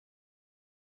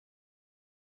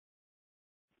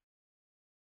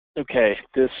Okay,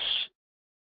 this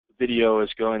video is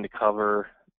going to cover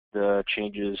the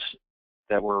changes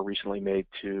that were recently made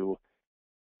to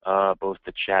both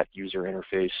the chat user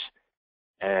interface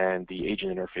and the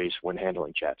agent interface when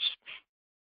handling chats.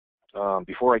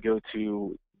 Before I go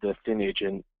to the thin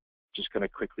agent, just going to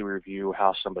quickly review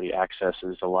how somebody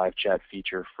accesses the live chat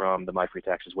feature from the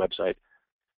MyFreeTaxes website.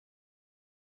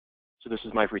 So this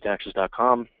is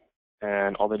myfreetaxes.com,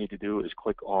 and all they need to do is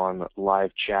click on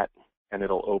live chat, and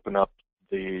it'll open up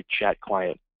the chat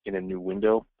client in a new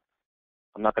window.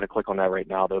 I'm not going to click on that right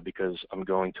now though, because I'm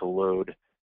going to load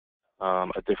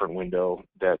a different window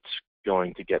that's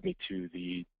going to get me to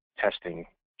the testing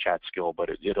chat skill, but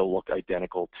it'll look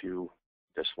identical to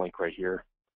this link right here.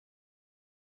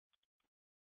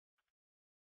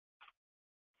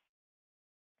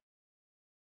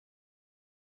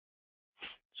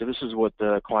 So this is what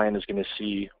the client is going to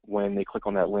see when they click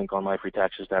on that link on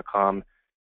myfreetaxes.com.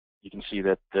 You can see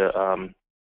that the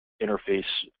interface,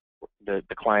 the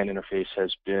client interface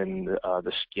has been,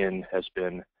 the skin has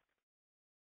been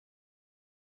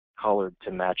colored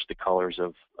to match the colors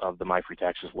of the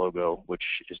MyFreeTaxes logo, which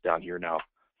is down here now.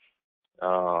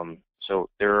 So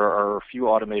there are a few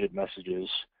automated messages.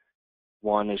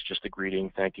 One is just a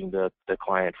greeting thanking the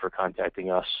client for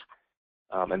contacting us.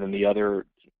 And then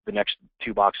the next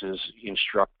two boxes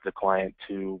instruct the client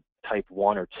to type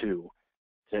 1 or 2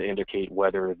 to indicate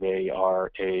whether they are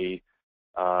a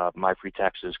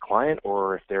MyFreeTaxes client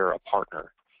or if they're a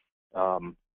partner.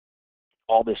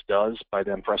 All this does by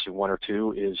them pressing 1 or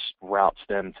 2 is routes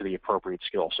them to the appropriate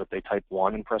skill. So if they type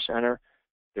 1 and press enter,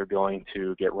 they're going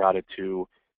to get routed to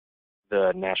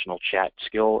the national chat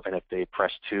skill, and if they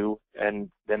press 2 and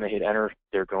then they hit enter,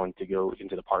 they're going to go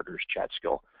into the partners chat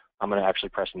skill. I'm going to actually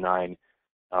press 9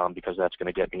 because that's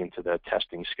going to get me into the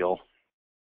testing skill.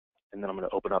 And then I'm going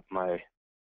to open up my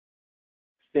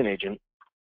thin agent,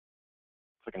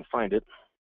 if I can find it,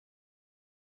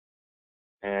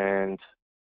 and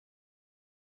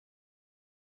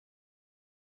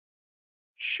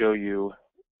show you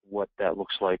what that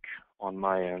looks like on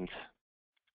my end.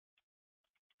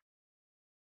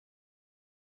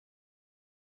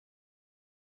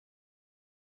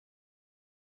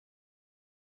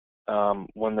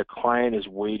 When the client is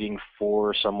waiting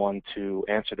for someone to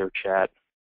answer their chat,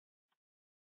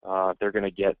 they're going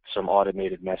to get some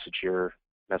automated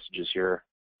messages here,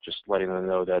 just letting them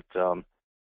know that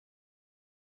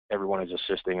everyone is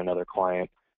assisting another client.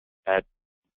 At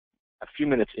a few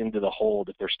minutes into the hold,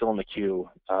 if they're still in the queue,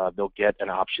 they'll get an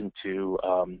option to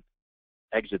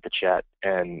exit the chat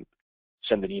and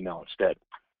send an email instead.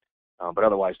 But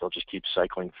otherwise, they'll just keep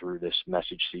cycling through this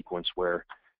message sequence where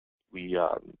we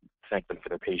thank them for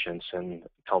their patience and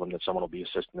tell them that someone will be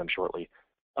assisting them shortly.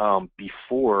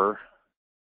 Before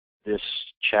this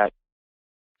chat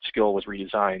skill was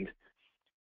redesigned,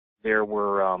 there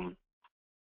were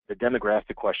the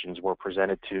demographic questions were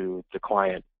presented to the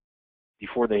client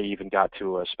before they even got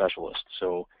to a specialist.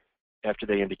 So after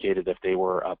they indicated if they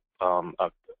were a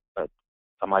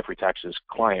MyFreeTaxes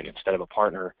client instead of a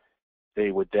partner,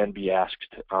 they would then be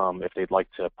asked if they'd like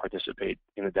to participate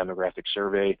in the demographic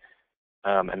survey.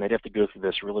 And they'd have to go through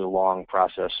this really long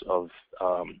process of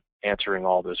answering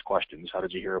all those questions. How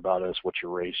did you hear about us? What's your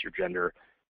race, your gender?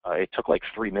 It took like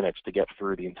 3 minutes to get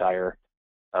through the entire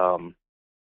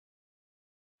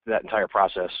that entire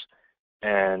process.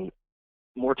 And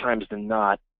more times than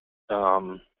not,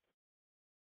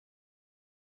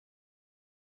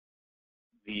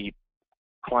 the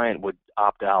client would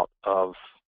opt out of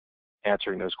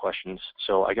answering those questions.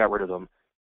 So I got rid of them,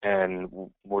 and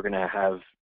we're going to have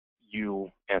you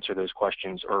answer those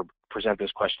questions or present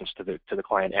those questions to the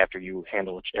client after you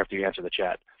answer the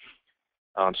chat.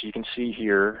 So you can see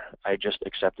here, I just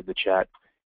accepted the chat.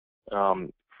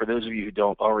 For those of you who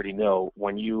don't already know,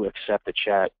 when you accept the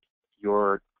chat,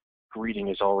 your greeting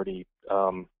is already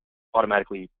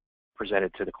automatically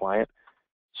presented to the client.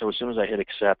 So as soon as I hit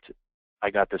accept,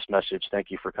 I got this message: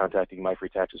 thank you for contacting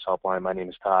MyFreeTaxes Helpline. My name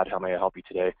is Todd. How may I help you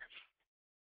today?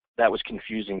 That was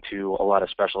confusing to a lot of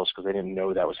specialists because they didn't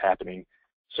know that was happening.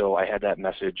 So I had that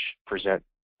message present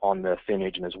on the thin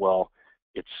agent as well.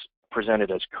 It's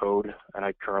presented as code, and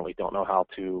I currently don't know how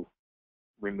to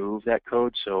remove that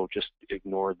code, so just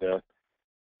ignore the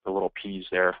little P's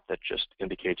there that just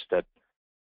indicates that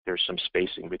there's some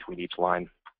spacing between each line.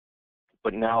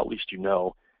 But now at least you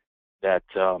know that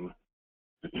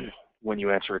when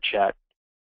you answer a chat,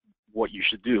 what you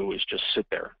should do is just sit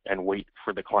there and wait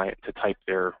for the client to type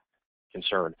their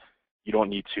concern. You don't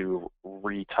need to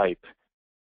retype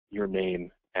your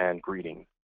name and greeting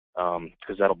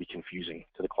because that'll be confusing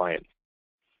to the client.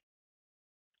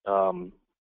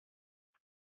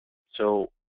 So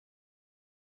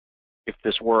if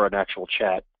this were an actual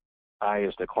chat, I,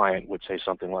 as the client, would say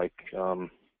something like, I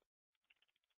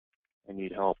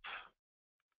need help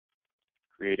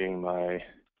creating my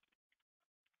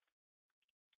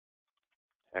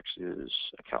taxes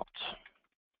account.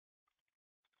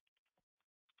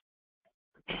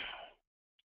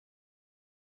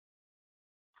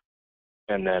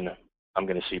 And then I'm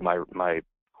going to see my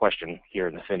question here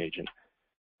in the fin agent.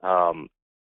 The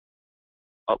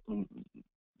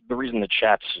reason the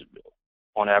chats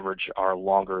on average are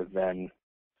longer than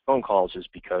phone calls is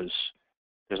because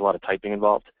there's a lot of typing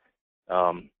involved,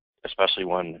 especially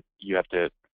when you have to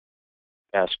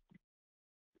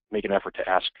make an effort to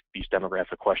ask these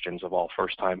demographic questions of all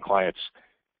first-time clients.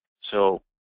 So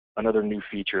another new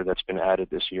feature that's been added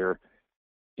this year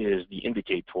is the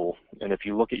indicate tool. And if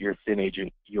you look at your fin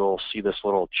agent, you'll see this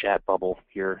little chat bubble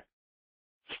here.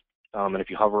 And if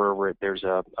you hover over it, there's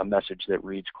a message that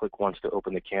reads, click once to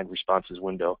open the canned responses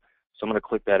window. So I'm going to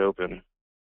click that open.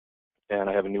 And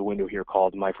I have a new window here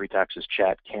called My Free Taxes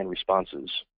Chat Canned Responses.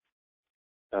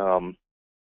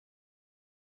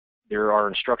 There are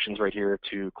instructions right here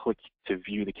to click to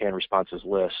view the canned responses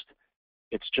list.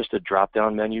 It's just a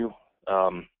drop-down menu.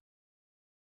 I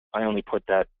only put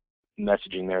that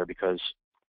messaging there because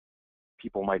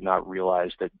people might not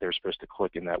realize that they're supposed to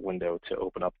click in that window to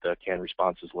open up the canned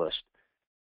responses list.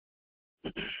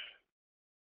 It's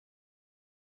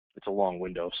a long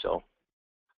window, so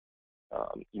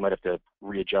you might have to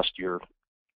readjust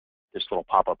this little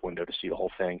pop-up window to see the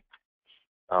whole thing.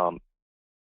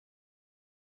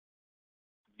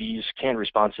 These canned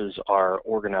responses are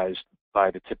organized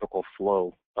by the typical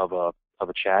flow of a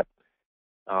chat.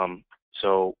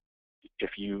 So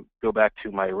if you go back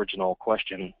to my original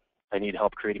question, I need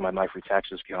help creating my Free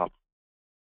Taxes account,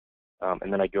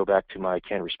 and then I go back to my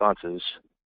canned responses,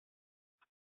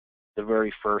 the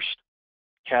very first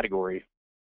category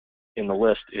in the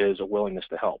list is a willingness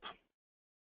to help.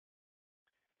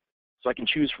 So I can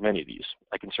choose from any of these.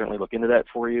 I can certainly look into that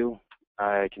for you.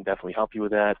 I can definitely help you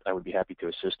with that. I would be happy to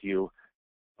assist you.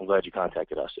 I'm glad you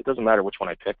contacted us. It doesn't matter which one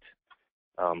I picked.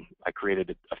 I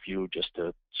created a few just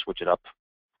to switch it up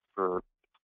for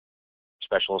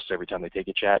specialists every time they take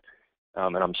a chat.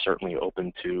 And I'm certainly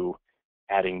open to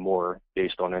adding more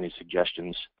based on any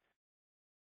suggestions.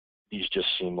 These just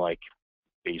seem like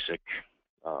basic,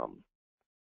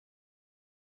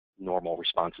 normal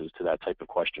responses to that type of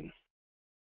question.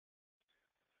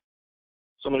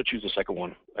 So I'm going to choose the second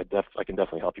one. I can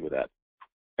definitely help you with that.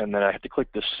 And then I have to click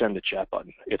this Send to Chat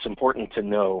button. It's important to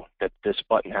know that this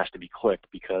button has to be clicked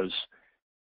because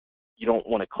you don't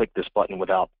want to click this button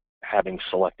without having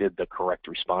selected the correct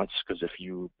response. Because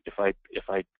if I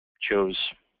chose,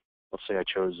 let's say I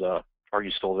chose Are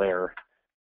you still there?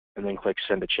 And then click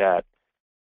Send to Chat,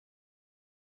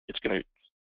 it's going to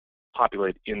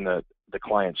populate in the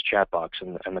client's chat box,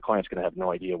 and the client's going to have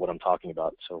no idea what I'm talking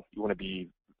about. So you want to be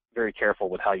very careful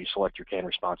with how you select your canned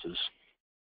responses.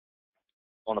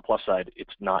 On the plus side,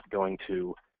 it's not going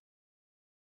to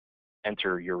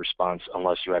enter your response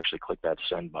unless you actually click that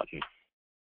Send button.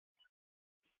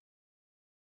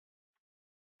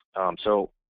 So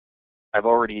I've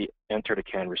already entered a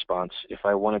canned response. If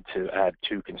I wanted to add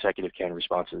 2 consecutive canned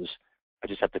responses, I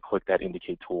just have to click that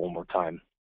Indicate tool one more time,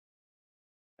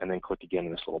 and then click again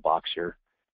in this little box here.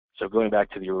 So going back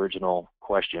to the original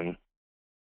question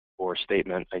or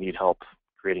statement, I need help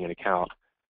creating an account.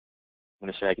 I'm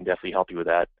going to say I can definitely help you with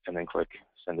that, and then click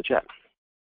Send to Chat.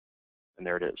 And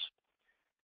there it is.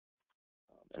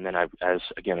 And then as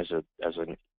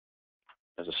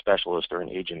a specialist or an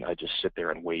agent, I just sit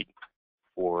there and wait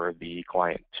for the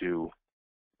client to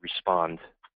respond.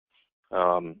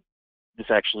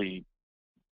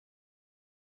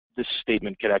 This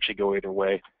statement could actually go either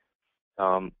way.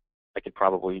 I could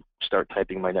probably start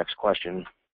typing my next question.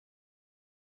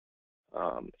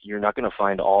 You're not going to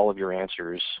find all of your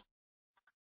answers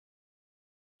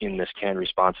in this canned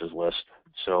responses list,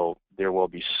 so there will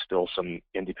be still some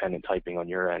independent typing on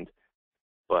your end.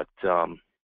 But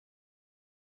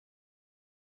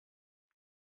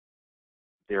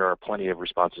there are plenty of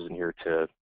responses in here to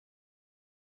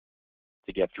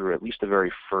get through at least the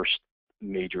very first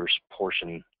major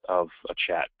portion of a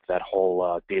chat, that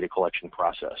whole data collection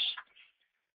process.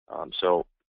 So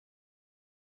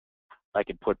I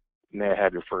could put, may I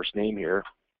have your first name here,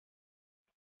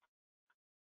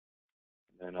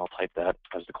 and I'll type that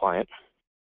as the client.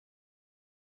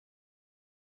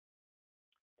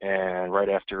 And right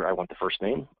after I want the first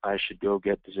name, I should go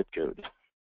get the zip code.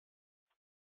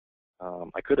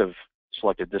 I could have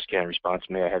selected this canned response,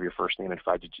 may I have your first name and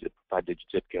 5-digit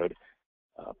zip code,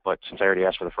 but since I already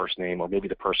asked for the first name, or maybe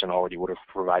the person already would have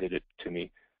provided it to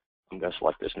me, I'm going to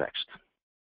select this next.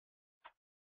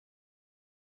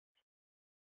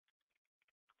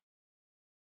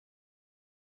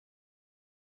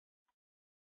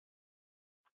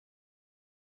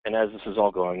 And as this is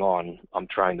all going on, I'm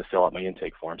trying to fill out my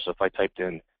intake form. So if I typed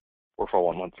in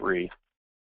 44113,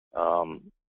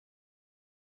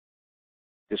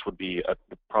 this would be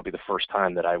probably the first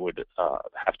time that I would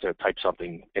have to type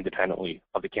something independently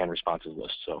of the canned responses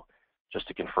list. So just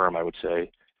to confirm, I would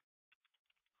say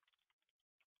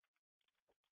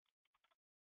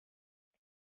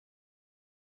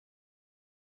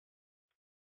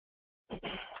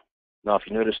now, if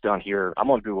you notice down here, I'm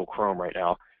on Google Chrome right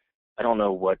now. I don't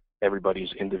know what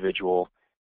everybody's individual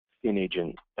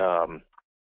in-agent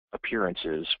appearance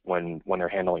is when they're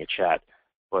handling a chat,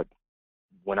 but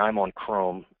when I'm on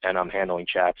Chrome and I'm handling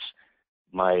chats,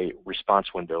 my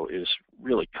response window is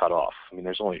really cut off. I mean,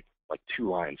 there's only like 2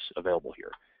 lines available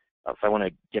here. If I want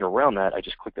to get around that, I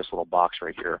just click this little box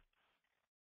right here.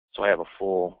 So I have a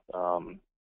full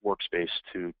workspace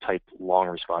to type long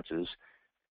responses.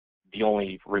 The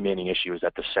only remaining issue is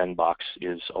that the send box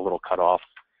is a little cut off.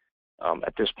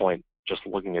 At this point, just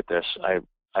looking at this,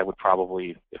 I would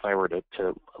probably, if I were to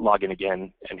log in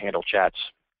again and handle chats,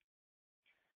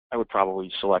 I would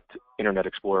probably select Internet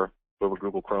Explorer over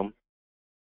Google Chrome.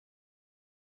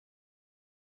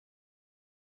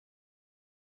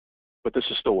 But this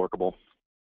is still workable.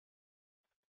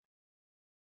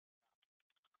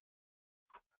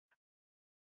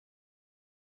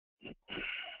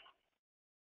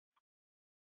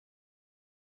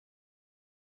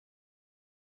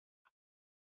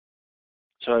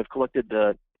 So I've collected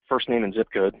the first name and zip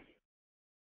code.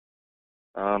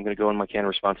 I'm going to go in my canned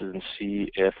responses and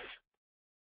see if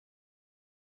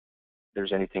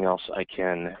there's anything else I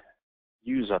can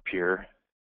use up here.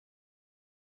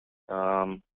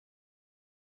 I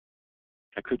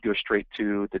could go straight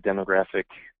to the demographic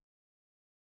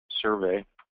survey.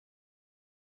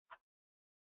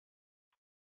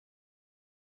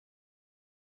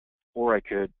 Or I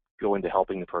could go into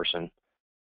helping the person.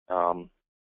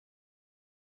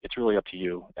 It's really up to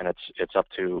you, and it's up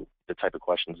to the type of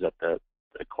questions that the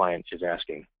client is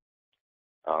asking.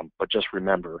 But just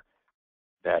remember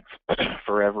that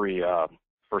for every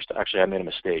actually I made a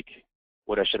mistake.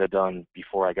 What I should have done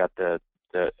before I got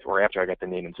or after I got the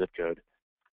name and zip code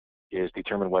is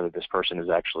determine whether this person is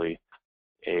actually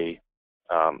a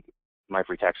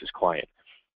MyFreeTaxes client.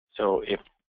 So if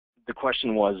the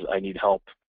question was, I need help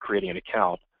creating an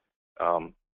account,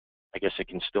 I guess it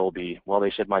can still be, well,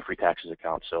 they said MyFreeTaxes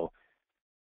account, so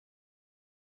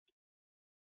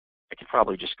I could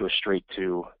probably just go straight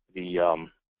to the,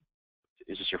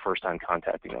 is this your first time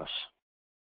contacting us?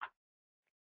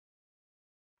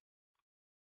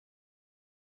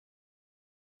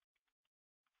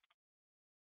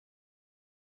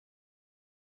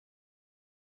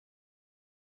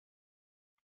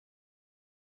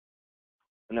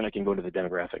 And then I can go to the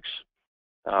demographics.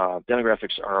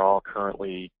 Demographics are all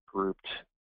currently grouped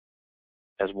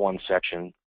as one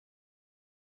section.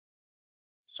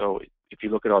 So if you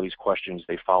look at all these questions,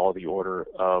 they follow the order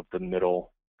of the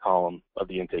middle column of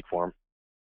the intake form.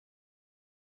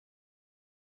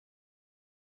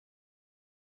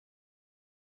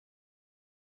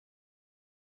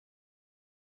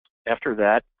 After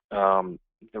that,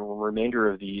 the remainder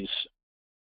of these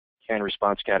canned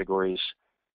response categories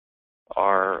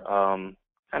are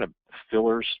kind of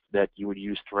fillers that you would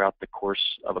use throughout the course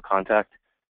of a contact.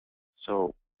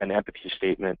 So an empathy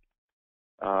statement,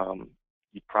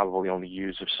 you'd probably only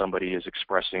use if somebody is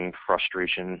expressing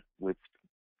frustration with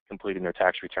completing their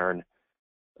tax return,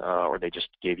 or they just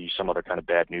gave you some other kind of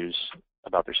bad news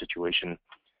about their situation.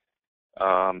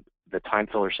 The time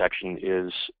filler section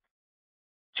is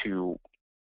to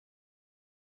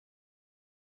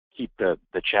keep the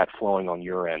chat flowing on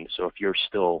your end. So if you're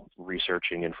still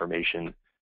researching information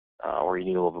or you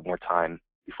need a little bit more time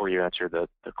before you answer the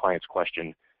client's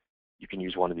question, you can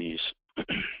use one of these.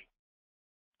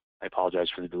 I apologize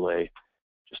for the delay.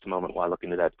 Just a moment while I look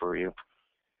into that for you.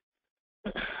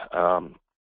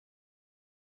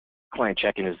 Client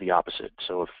check-in is the opposite.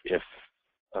 So if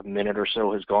a minute or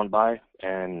so has gone by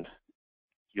and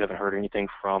you haven't heard anything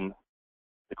from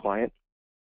the client,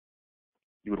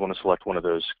 you would want to select one of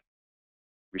those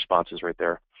responses right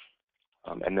there.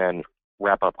 And then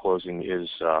wrap-up closing is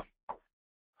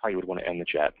how you would want to end the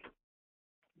chat.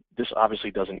 This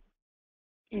obviously doesn't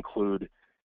include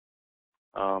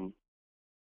all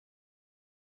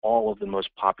of the most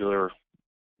popular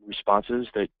responses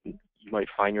that you might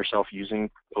find yourself using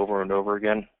over and over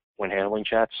again when handling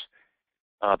chats.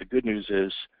 The good news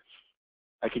is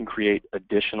I can create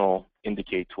additional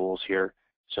indicate tools here.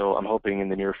 So I'm hoping in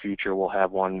the near future we'll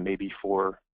have one maybe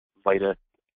for VITA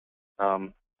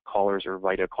callers or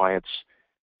VITA clients,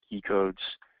 key codes,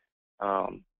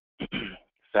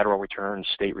 federal returns,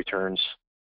 state returns.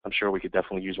 I'm sure we could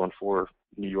definitely use one for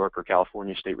New York or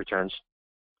California state returns.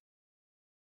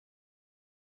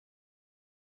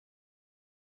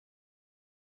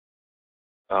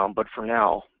 But for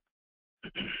now,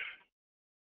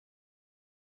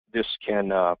 this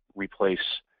can replace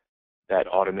that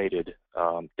automated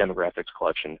demographics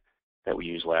collection that we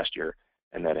used last year,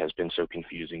 and that has been so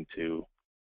confusing to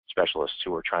specialists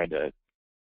who are trying to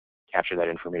capture that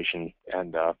information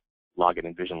and log it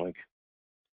in VisionLink.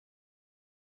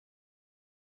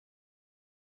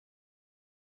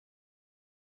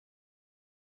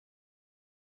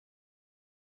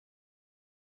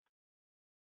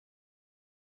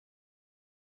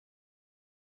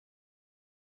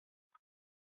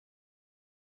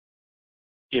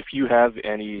 If you have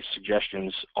any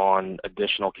suggestions on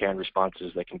additional canned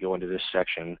responses that can go into this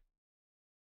section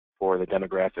for the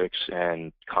demographics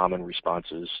and common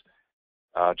responses,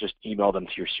 just email them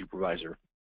to your supervisor,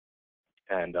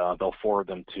 and they'll forward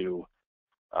them to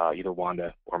either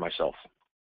Wanda or myself.